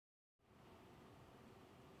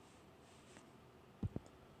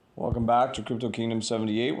Welcome back to Crypto Kingdom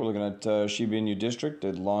 78. We're looking at Shiba Inu District.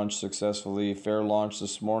 It launched successfully. Fair launch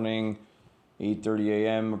this morning, 8:30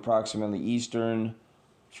 a.m. approximately Eastern.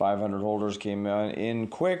 500 holders came in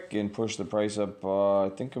quick and pushed the price up.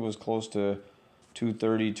 I think it was close to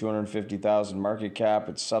 250,000 market cap.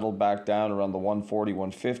 It settled back down around the 140,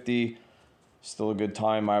 150. Still a good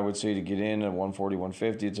time, I would say, to get in at 140,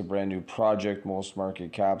 150. It's a brand new project. Most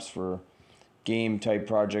market caps for game type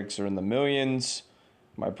projects are in the millions.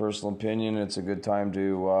 My personal opinion, it's a good time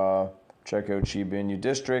to check out Shiba Inu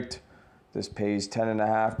District. This pays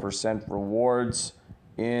 10.5% rewards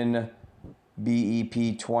in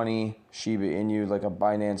BEP20 Shiba Inu, like a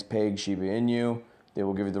Binance Peg Shiba Inu. They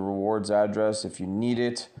will give you the rewards address if you need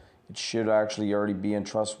it. It should actually already be in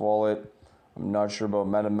Trust Wallet. I'm not sure about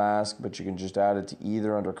MetaMask, but you can just add it to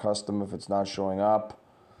either under custom if it's not showing up.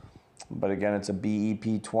 But again, it's a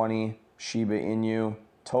BEP20 Shiba Inu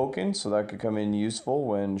token, so that could come in useful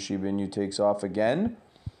when Shiba Inu takes off again.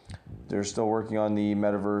 They're still working on the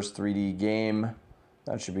Metaverse 3D game.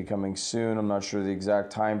 That should be coming soon. I'm not sure the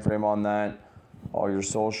exact time frame on that. All your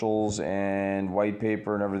socials and white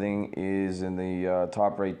paper and everything is in the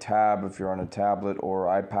top right tab. If you're on a tablet or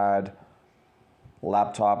iPad,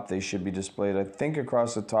 laptop, they should be displayed, I think,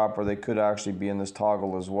 across the top, or they could actually be in this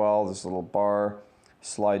toggle as well. This little bar,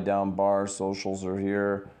 slide down bar. Socials are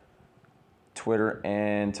here. Twitter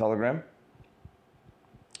and Telegram.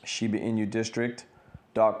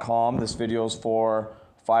 ShibaInuDistrict.com. This video is for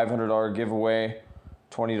 $500 giveaway,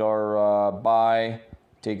 $20 buy.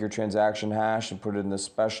 Take your transaction hash and put it in the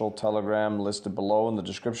special Telegram listed below in the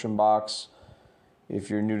description box. If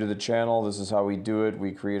you're new to the channel, this is how we do it.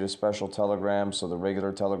 We create a special Telegram so the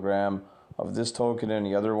regular Telegram of this token and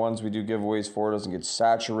any other ones we do giveaways for doesn't get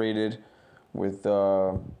saturated with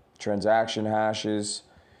transaction hashes.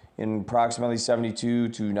 In approximately 72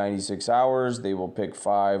 to 96 hours, they will pick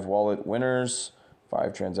 5 wallet winners,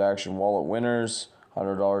 5 transaction wallet winners,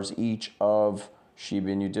 $100 each of Shiba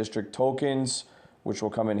Inu District tokens, which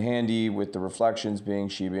will come in handy with the reflections being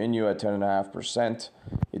Shiba Inu at 10.5%.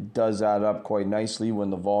 It does add up quite nicely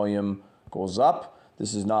when the volume goes up.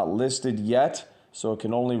 This is not listed yet, so it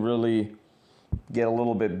can only really get a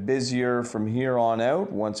little bit busier from here on out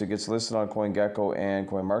once it gets listed on CoinGecko and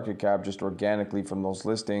CoinMarketCap, just organically from those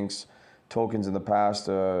listings. Tokens in the past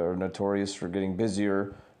are notorious for getting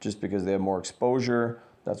busier just because they have more exposure.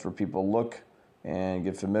 That's where people look and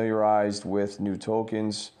get familiarized with new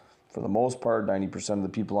tokens. For the most part, 90% of the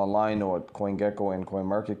people online know what CoinGecko and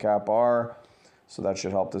CoinMarketCap are, so that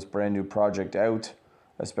should help this brand new project out,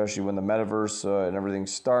 especially when the metaverse and everything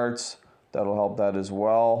starts. That'll help that as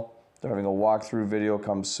well. They're having a walkthrough video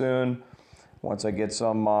come soon. Once I get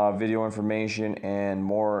some video information and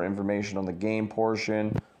more information on the game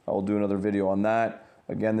portion, I will do another video on that.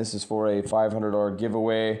 Again, this is for a $500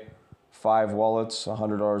 giveaway, 5 wallets,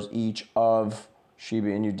 $100 each of Shiba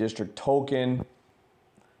Inu District token.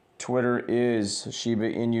 Twitter is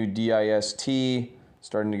Shiba Inu DIST,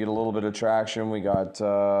 starting to get a little bit of traction. We got,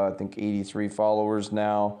 I think, 83 followers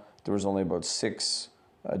now. There was only about 6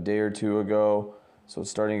 a day or two ago. So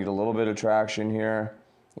it's starting to get a little bit of traction here.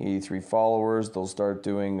 83 followers. They'll start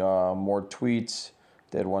doing more tweets.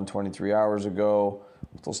 They had 123 hours ago.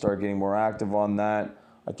 They'll start getting more active on that.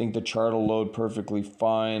 I think the chart will load perfectly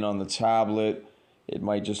fine on the tablet. It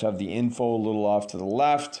might just have the info a little off to the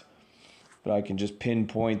left, but I can just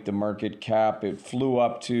pinpoint the market cap. It flew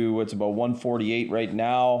up to, it's about 148 right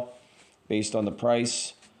now based on the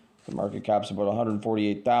price. The market cap's about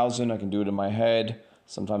 148,000. I can do it in my head.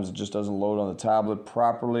 Sometimes it just doesn't load on the tablet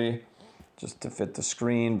properly just to fit the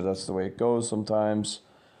screen, but that's the way it goes sometimes.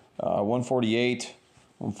 148,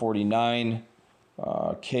 149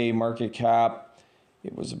 K market cap.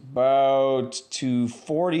 It was about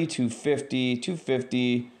 240, 250,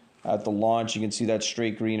 250 at the launch. You can see that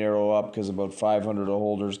straight green arrow up because about 500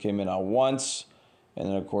 holders came in at once. And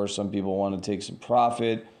then, of course, some people want to take some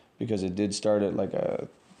profit because it did start at like a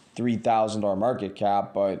 $3,000 market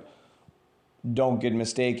cap, but don't get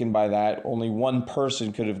mistaken by that. Only one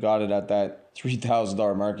person could have got it at that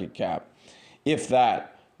 $3,000 market cap. If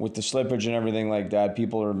that, with the slippage and everything like that,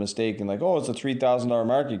 people are mistaken. Like, oh, it's a $3,000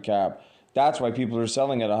 market cap. That's why people are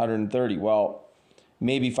selling at 130. Well,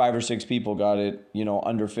 maybe 5 or 6 people got it, you know,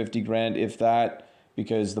 under 50 grand, if that,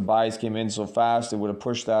 because the buys came in so fast. It would have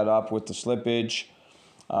pushed that up with the slippage.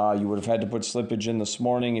 You would have had to put slippage in this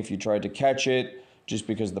morning if you tried to catch it, just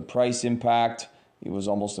because the price impact. It was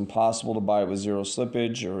almost impossible to buy it with zero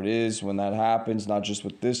slippage, or it is when that happens, not just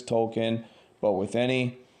with this token, but with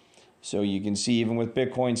any. So you can see even with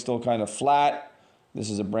Bitcoin still kind of flat,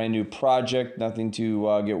 this is a brand new project, nothing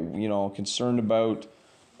to get concerned about.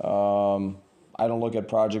 I don't look at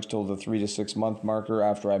projects till the 3 to 6 month marker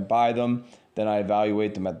after I buy them. Then I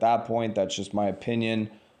evaluate them at that point. That's just my opinion.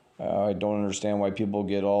 I don't understand why people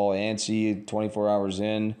get all antsy 24 hours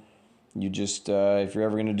in. You just, if you're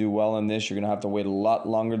ever going to do well in this, you're going to have to wait a lot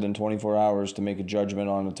longer than 24 hours to make a judgment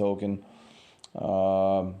on a token.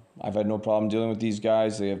 I've had no problem dealing with these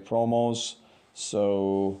guys. They have promos.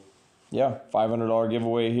 So, yeah, $500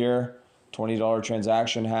 giveaway here. $20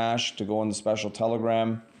 transaction hash to go in the special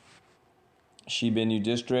Telegram. SHIBA INU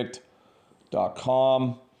District.com.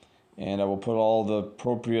 And I will put all the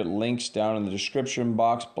appropriate links down in the description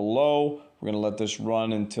box below. We're going to let this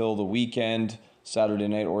run until the weekend, Saturday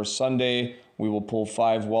night or Sunday. We will pull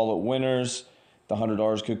 5 wallet winners. The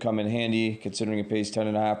 $100 could come in handy considering it pays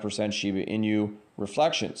 10.5% Shiba Inu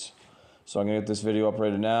reflections. So I'm going to get this video up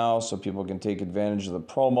right now so people can take advantage of the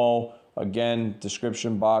promo. Again,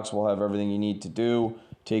 description box will have everything you need to do.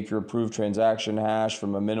 Take your approved transaction hash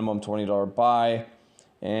from a minimum $20 buy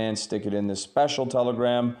and stick it in this special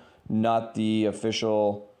Telegram, not the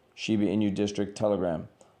official Shiba Inu District Telegram.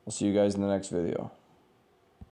 I'll see you guys in the next video.